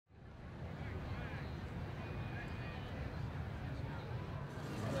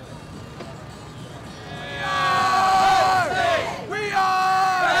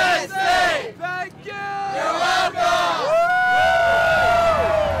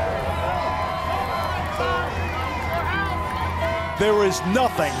There is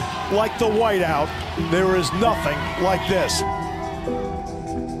nothing like the whiteout. There is nothing like this.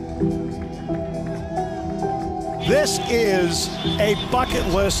 This is a bucket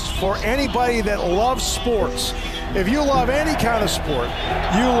list for anybody that loves sports. If you love any kind of sport,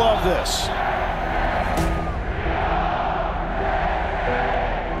 you love this.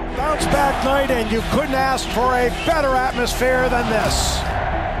 Bounce back night, and you couldn't ask for a better atmosphere than this.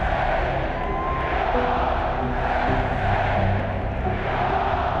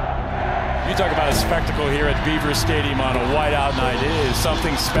 You talk about a spectacle here at Beaver Stadium on a whiteout night. It is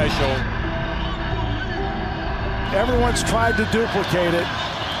something special. Everyone's tried to duplicate it,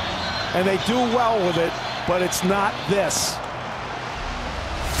 and they do well with it, but it's not this.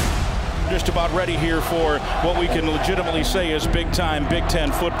 Just about ready here for what we can legitimately say is big-time Big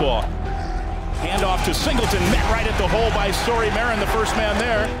Ten football. Handoff to Singleton, met right at the hole by Story Marin, the first man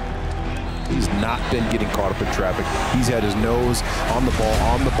there. He's not been getting caught up in traffic. He's had his nose on the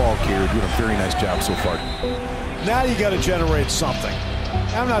ball carrier, doing a very nice job so far. Now you got to generate something.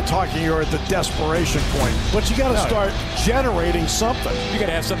 I'm not talking you're at the desperation point, but you got to start generating something. You got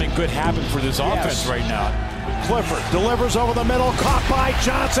to have something good happen for this offense right now. Clifford delivers over the middle, caught by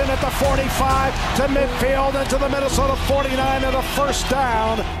Johnson at the 45 to midfield and to the Minnesota 49 and a first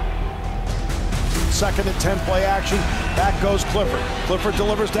down. Second and 10 play action. Back goes Clifford. Clifford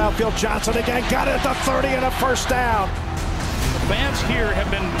delivers downfield. Johnson again got it at the 30 and a first down. The fans here have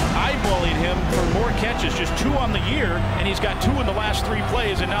been eyeballing him for more catches, just 2 on the year, and he's got 2 in the last 3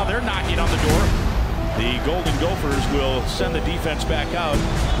 plays, and now they're knocking on the door. The Golden Gophers will send the defense back out,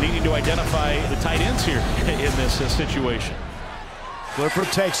 needing to identify the tight ends here in this situation.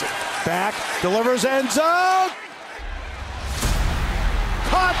 Clifford takes it. Back, delivers end zone.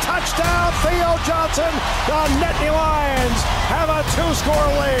 Caught, touchdown, Theo Johnson. The Nittany Lions have a 2-score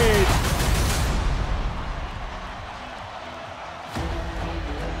lead.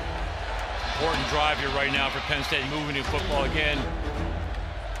 Important drive here right now for Penn State, moving to football again.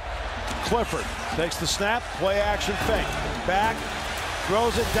 Clifford takes the snap, play action fake. Back,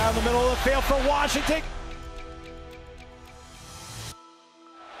 throws it down the middle of the field for Washington.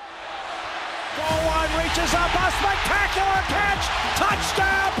 Goal line reaches up, a spectacular catch!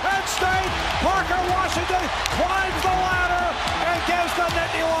 Touchdown, Penn State! Parker Washington climbs the ladder and gives the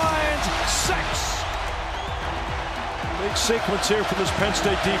Nittany Lions 6. Big sequence here for this Penn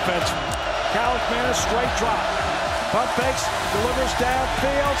State defense. Kalikman, straight drop. Pump fakes, delivers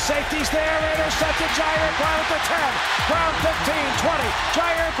downfield, safety's there, intercepted, Jair Brown at the 10, Brown 15, 20,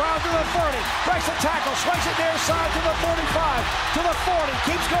 Jair Brown to the 30, breaks the tackle, swings it near side to the 45, to the 40,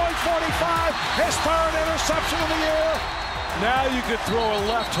 keeps going 45, his 3rd interception of the year. Now you could throw a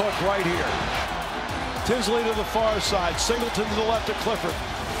left hook right here. Tinsley to the far side, Singleton to the left of Clifford.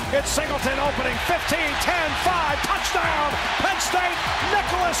 It's Singleton opening, 15, 10, 5, touchdown, Penn State,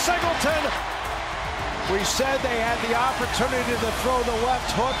 Nicholas Singleton. We said they had the opportunity to throw the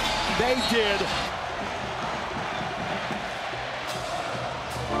left hook. They did.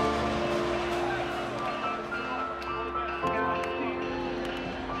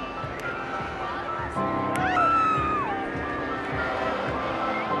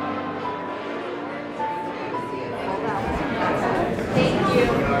 Thank you.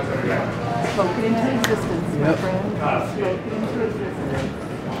 Spoken into existence, my friend. Spoken into existence.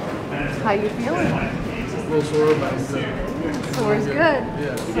 How you feeling? A little sore, but I'm good. Sore is good.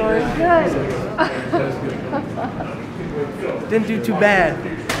 Yeah. Sore is good. Didn't do too bad.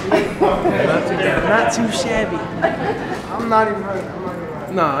 Not too bad. Not too shabby. I'm not even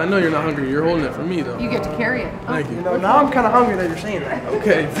hungry. Nah, I know you're not hungry. You're holding it for me, though. You get to carry it. Thank you. Now I'm kind of hungry that you're saying that.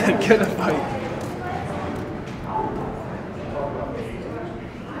 Okay, then get a bite.